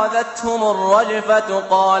فلما أخذتهم الرجفة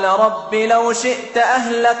قال رب لو شئت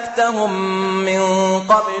أهلكتهم من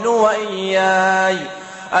قبل وإياي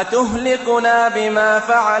أتهلكنا بما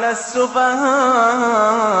فعل السفهاء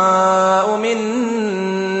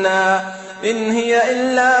منا إن هي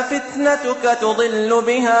إلا فتنتك تضل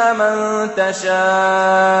بها من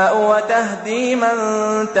تشاء وتهدي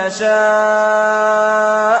من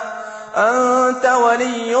تشاء أنت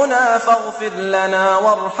ولينا فاغفر لنا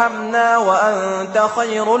وارحمنا وأنت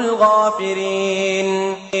خير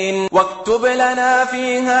الغافرين. واكتب لنا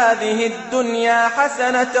في هذه الدنيا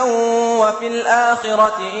حسنة وفي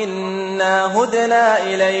الآخرة إنا هدنا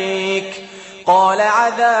إليك. قال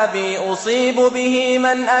عذابي أصيب به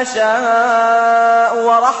من أشاء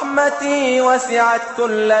ورحمتي وسعت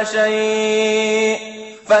كل شيء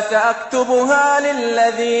فسأكتبها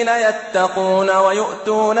للذين يتقون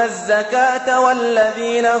ويؤتون الزكاة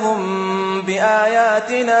والذين هم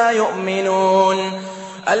بآياتنا يؤمنون.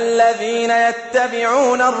 الذين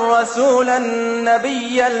يتبعون الرسول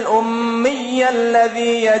النبي الأمي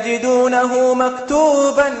الذي يجدونه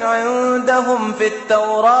مكتوبا عندهم في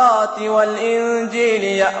التوراة والإنجيل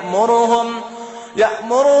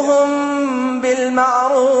يأمرهم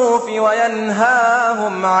بالمعروف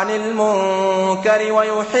وينهاهم عن المنكر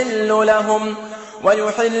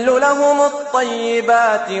ويحل لهم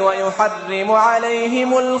الطيبات ويحرم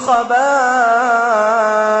عليهم الخبائث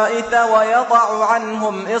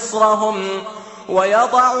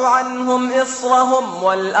ويضع عنهم إصرهم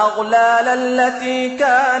والأغلال التي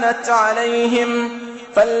كانت عليهم.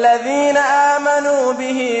 فالذين آمنوا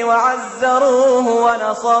به وعزروه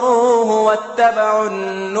ونصروه واتبعوا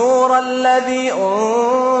النور الذي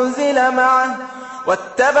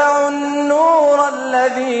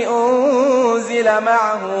أنزل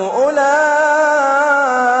معه أولئك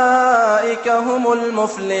هم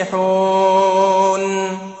المفلحون.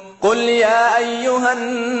 قل يا أيها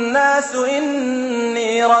الناس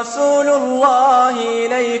إني رسول الله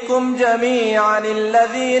إليكم جميعا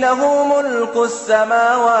الذي له ملك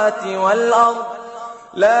السماوات والأرض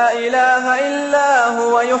لا إله إلا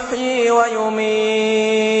هو يحيي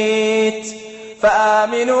ويميت.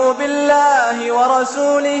 فآمنوا بالله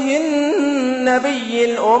ورسوله النبي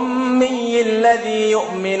الأمي الذي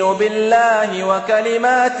يؤمن بالله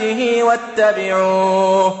وكلماته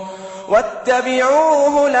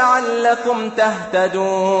واتبعوه لعلكم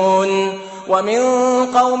تهتدون. ومن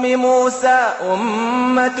قوم موسى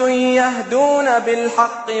أمة يهدون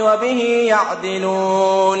بالحق وبه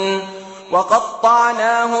يعدلون.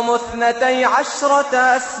 وقطعناهم 12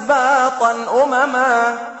 أسباطا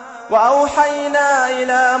أمما وأوحينا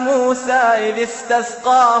إلى موسى إذ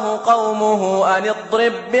استسقاه قومه أن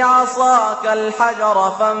اضرب بعصاك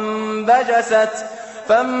الحجر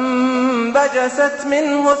فانبجست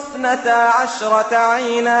منه 12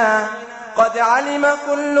 عينا قد علم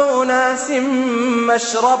كل أناس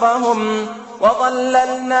مشربهم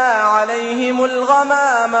وظللنا عليهم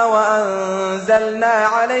الغمام وأنزلنا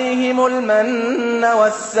عليهم المن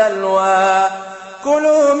والسلوى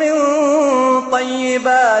كلوا من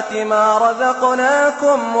طيبات ما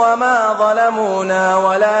رزقناكم وما ظلمونا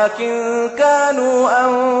ولكن كانوا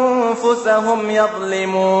أنفسهم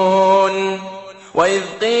يظلمون. وإذ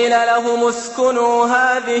قيل لهم اسكنوا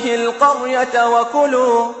هذه القرية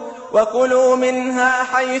وكلوا منها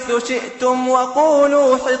حيث شئتم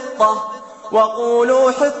وقولوا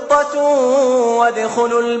حطة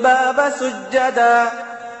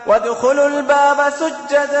وادخلوا الباب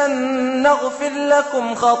سجدا نغفر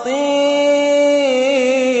لكم خطيئاتكم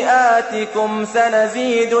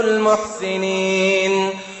سنزيد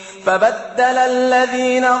المحسنين. فبدل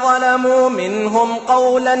الذين ظلموا منهم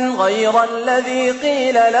قولا غير الذي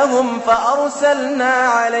قيل لهم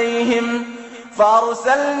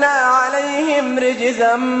فأرسلنا عليهم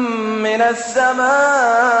رجزا من السماء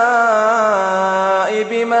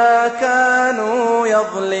بما كانوا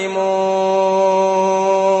يظلمون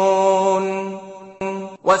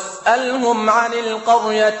واسألهم عن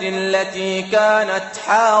القرية التي كانت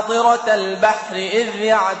حاضرة البحر إذ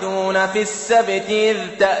يعدون في السبت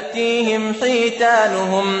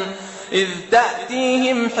إذ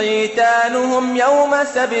تأتيهم حيتانهم يوم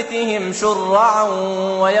سبتهم شرعا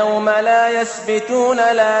ويوم لا يسبتون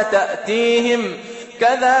لا تأتيهم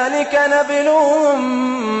كذلك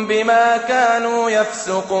نبلوهم بما كانوا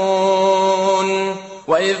يفسقون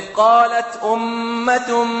وإذ قالت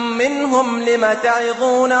أمة منهم لم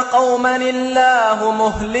تعظون قوما الله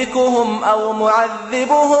مهلكهم أو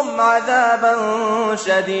معذبهم عذابا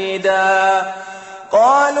شديدا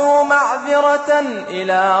قالوا معذرة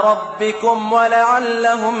إلى ربكم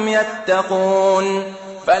ولعلهم يتقون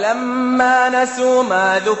فلما نسوا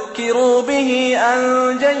ما ذكروا به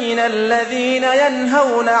أنجينا الذين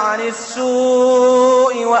ينهون عن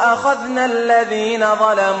السوء وأخذنا الذين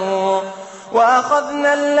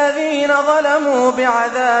ظلموا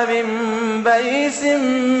بعذاب بئيس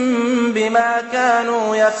بما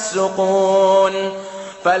كانوا يفسقون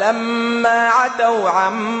فلما عتوا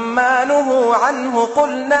عما نهوا عنه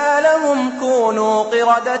قلنا لهم كونوا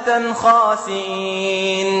قردة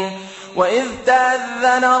خاسئين وإذ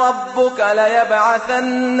تأذن ربك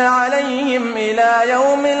ليبعثن عليهم إلى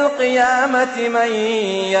يوم القيامة من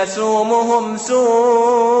يسومهم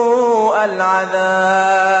سوء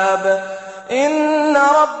العذاب إن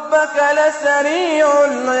ربك لسريع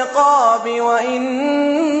العقاب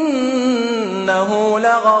وإنه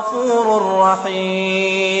لغفور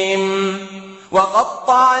رحيم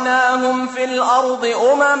وقطعناهم في الأرض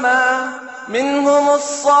أمما منهم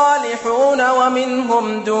الصالحون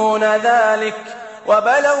ومنهم دون ذلك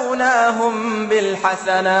وبلوناهم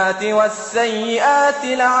بالحسنات والسيئات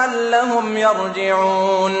لعلهم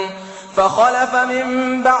يرجعون فخلف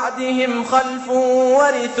من بعدهم خلف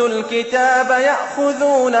ورثوا الكتاب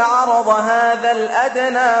يأخذون عرض هذا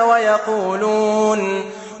الأدنى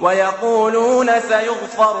ويقولون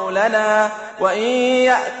سيغفر لنا وإن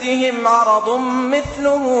يأتهم عرض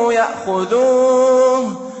مثله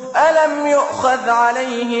يأخذوه ألم يؤخذ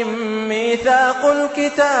عليهم ميثاق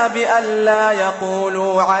الكتاب ألا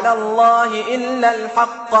يقولوا على الله إلا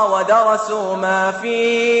الحق ودرسوا ما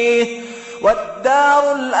فيه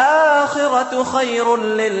والدار الآخرة خير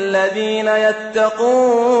للذين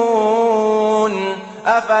يتقون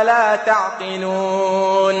أفلا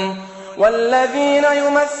تعقلون والذين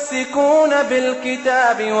يمسكون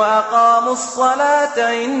بالكتاب وأقاموا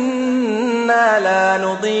الصلاة إنا لا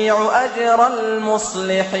نضيع أجر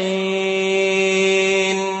المصلحين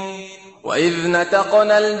وإذ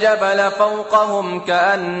نتقنا الجبل فوقهم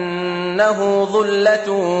كأنه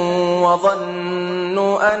ظلة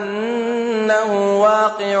وظنوا أنه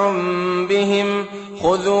واقع بهم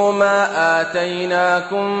خذوا ما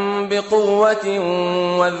آتيناكم بقوة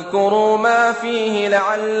واذكروا ما فيه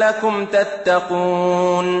لعلكم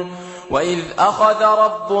تتقون وإذ أخذ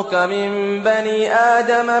ربك من بني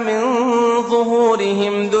آدم من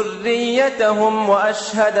ظهورهم ذريتهم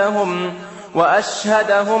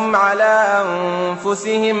وأشهدهم على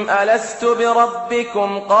أنفسهم ألست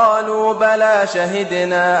بربكم قالوا بلى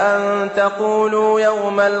شهدنا أن تقولوا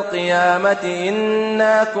يوم القيامة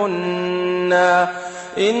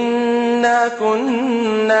إنا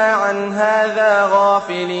كنا عن هذا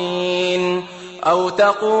غافلين أو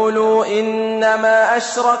تقولوا إنما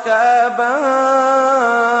أشرك آباؤنا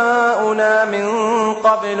من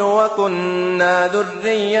قبل وكنا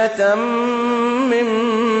ذرية من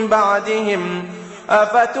بعدهم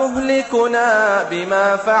أفتهلكنا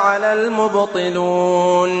بما فعل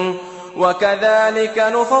المبطلون وكذلك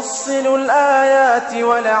نفصل الآيات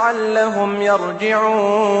ولعلهم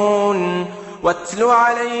يرجعون واتل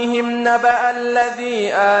عليهم نبأ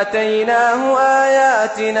الذي آتيناه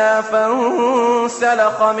آياتنا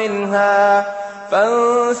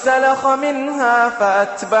فانسلخ منها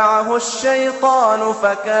فأتبعه الشيطان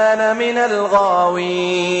فكان من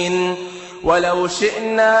الغاوين ولو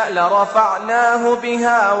شئنا لرفعناه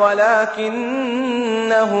بها ولكنه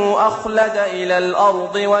أخلد إلى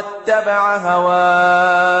الأرض واتبع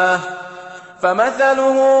هواه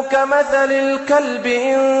فمثله كمثل الكلب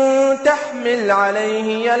إن تحمل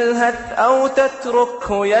عليه يلهث أو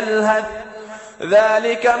تتركه يلهث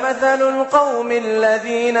ذلك مثل القوم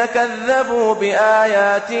الذين كذبوا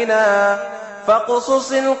بآياتنا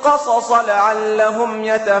فاقصص القصص لعلهم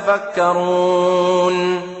يتفكرون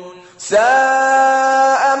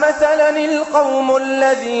ساء مثلا القوم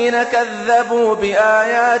الذين كذبوا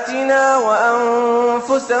بآياتنا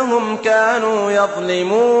وأنفسهم كانوا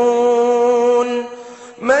يظلمون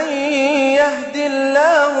من يهد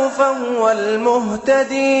الله فهو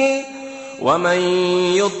المهتدي ومن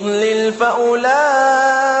يضلل فأولئك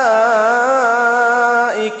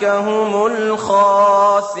هم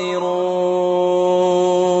الخاسرون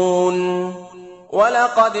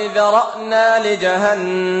ولقد ذرأنا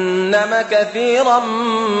لجهنم كثيرا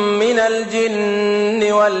من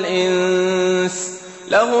الجن والإنس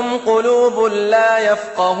لهم قلوب لا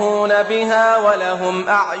يفقهون بها ولهم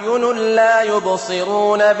أعين لا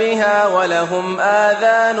يبصرون بها ولهم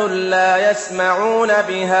آذان لا يسمعون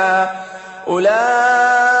بها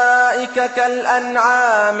أولئك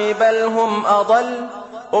كالأنعام بل هم أضل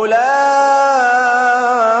أولئك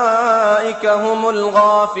هم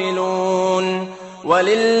الغافلون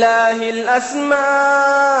ولله الأسماء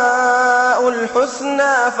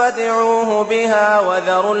الحسنى فادعوه بها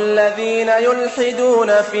وذروا الذين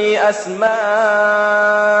يلحدون في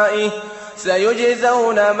أسمائه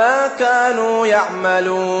سيجزون ما كانوا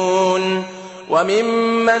يعملون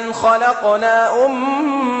وممن خلقنا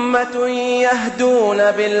أمة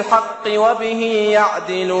يهدون بالحق وبه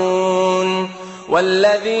يعدلون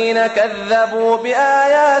والذين كذبوا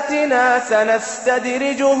بآياتنا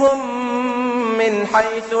سنستدرجهم من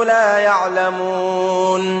حيث لا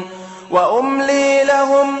يعلمون وأملي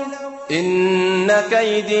لهم إن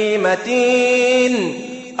كيدي متين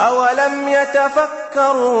أولم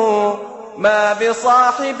يتفكروا ما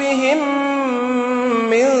بصاحبهم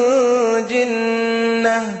من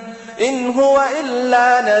جنة إن هو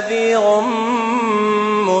إلا نذير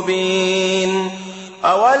مبين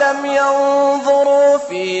أولم ينظروا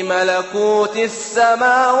في ملكوت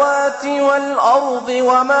السماوات والأرض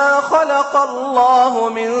وما خلق الله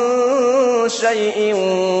من شيء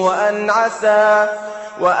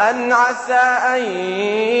وأن عسى أن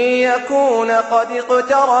يكون قد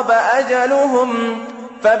اقترب أجلهم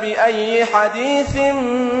فبأي حديث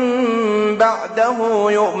بعده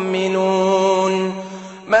يؤمنون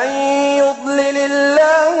من يضلل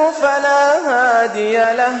الله فلا هادي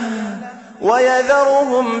له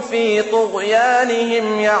ويذرهم في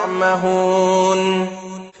طغيانهم يعمهون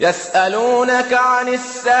يسألونك عن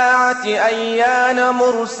الساعة أيان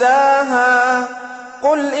مرساها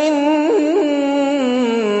قل إنما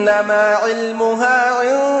علمها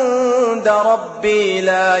عند ربي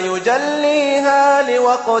لا يجليها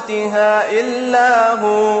لوقتها إلا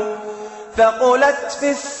هو ثقلت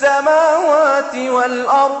في السماوات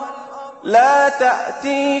والأرض لا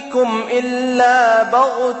تأتيكم إلا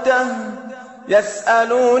بغتة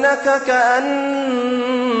يسألونك كأنك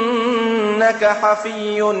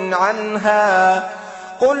حفي عنها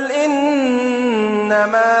قل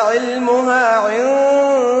إنما علمها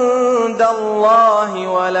عند الله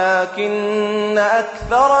ولكن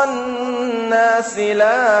أكثر الناس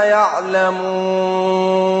لا يعلمون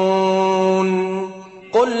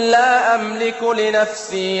قل لا أملك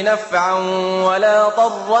لنفسي نفعا ولا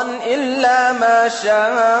ضرا إلا ما شاء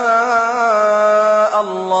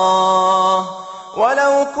الله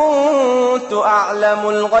ولو كنت أعلم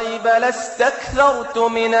الغيب لاستكثرت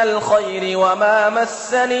من الخير وما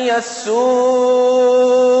مسني السوء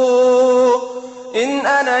إن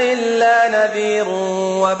أنا إلا نذير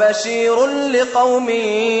وبشير لقوم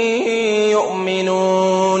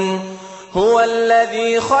يؤمنون هو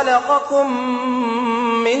الذي خلقكم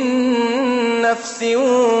من نفس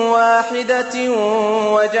واحدة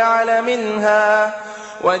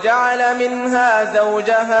وجعل منها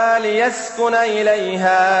زوجها ليسكن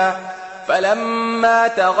إليها فلما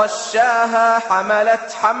تغشاها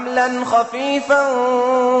حملت حملا خفيفا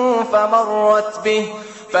فمرت به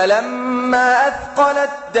فلما أثقلت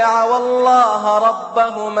دعوا الله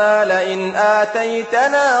ربهما لئن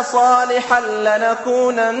آتيتنا صالحا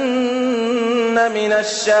لنكونن من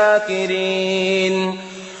الشاكرين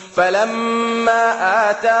فلما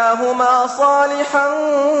آتاهما صالحا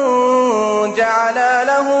جعلا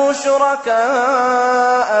له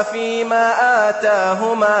شركاء فيما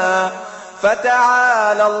آتاهما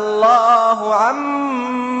فتعالى الله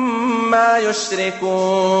عما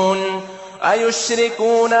يشركون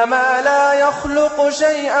أيشركون ما لا يخلق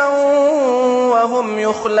شيئا وهم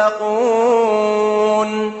يخلقون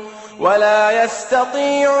ولا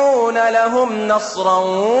يستطيعون لهم نصرا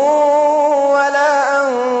ولا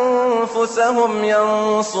أنفسهم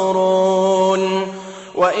ينصرون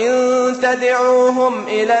وإن تدعوهم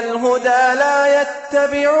إلى الهدى لا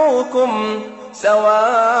يتبعوكم سواء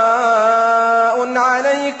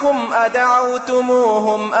عليكم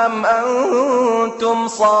أدعوتموهم أم أنتم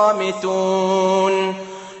صامتون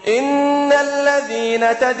إن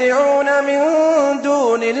الذين تدعون من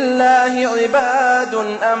دون الله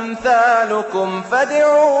عباد أمثالكم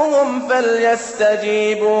فادعوهم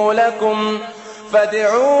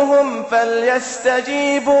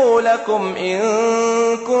فليستجيبوا لكم إن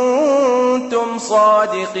كنتم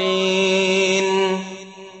صادقين.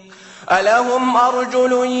 ألهم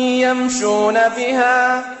أرجل يمشون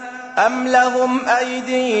بها أم لهم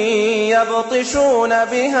أيدي يبطشون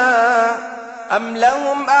بها أم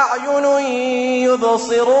لهم أعين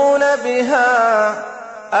يبصرون بها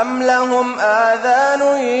أم لهم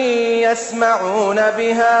آذان يسمعون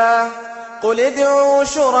بها قل ادعوا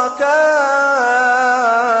شركاءكم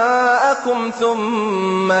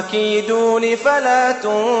ثم كيدون فلا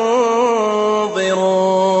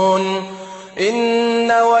تنظرون.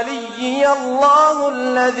 إن وليي الله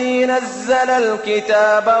الذي نزل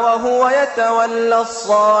الكتاب وهو يتولى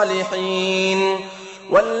الصالحين.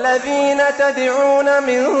 والذين تدعون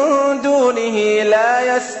من دونه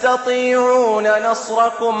لا يستطيعون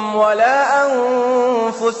نصركم ولا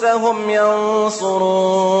أنفسهم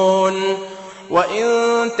ينصرون.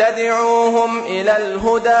 وإن تدعوهم إلى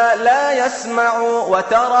الهدى لا يسمعوا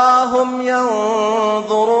وتراهم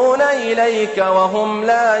ينظرون إليك وهم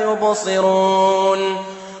لا يبصرون.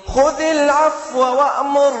 خذ العفو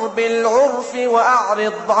وأمر بالعرف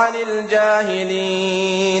وأعرض عن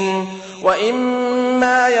الجاهلين.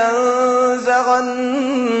 وإما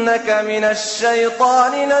ينزغنك من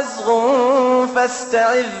الشيطان نزغ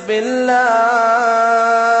فاستعذ بالله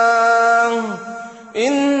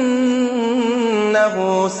إنه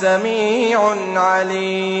سميع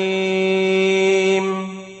عليم.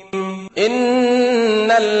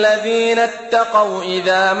 إن الذين اتقوا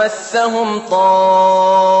إذا مسهم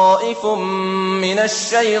طائف من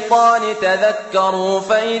الشيطان تذكروا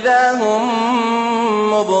فإذا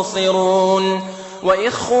هم مبصرون.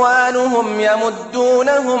 وإخوانهم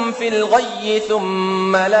يمدونهم في الغي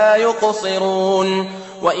ثم لا يقصرون.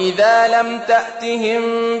 وإذا لم تأتهم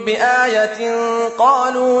بآية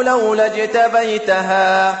قالوا لولا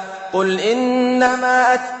اجتبيتها قل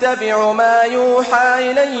إنما أتبع ما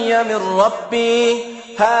يوحى إلي من ربي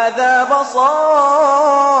هذا بصائر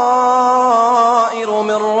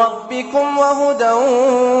من ربكم وهدى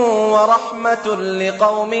ورحمة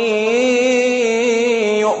لقوم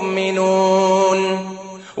يؤمنون.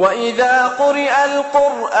 وإذا قرئ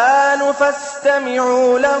القرآن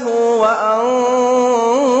فاستمعوا له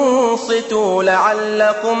وأنصتوا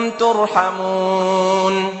لعلكم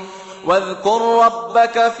ترحمون. واذكر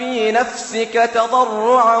ربك في نفسك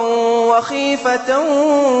تضرعا وخيفة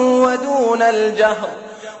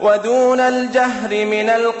ودون الجهر من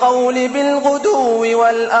القول بالغدو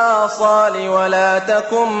والآصال ولا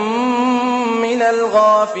تكن من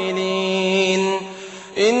الغافلين.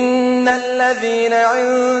 إن الذين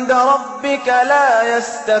عند ربك لا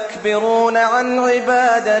يستكبرون عن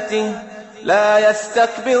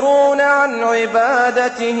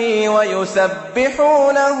عبادته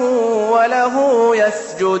ويسبحونه وله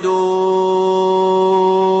يسجدون.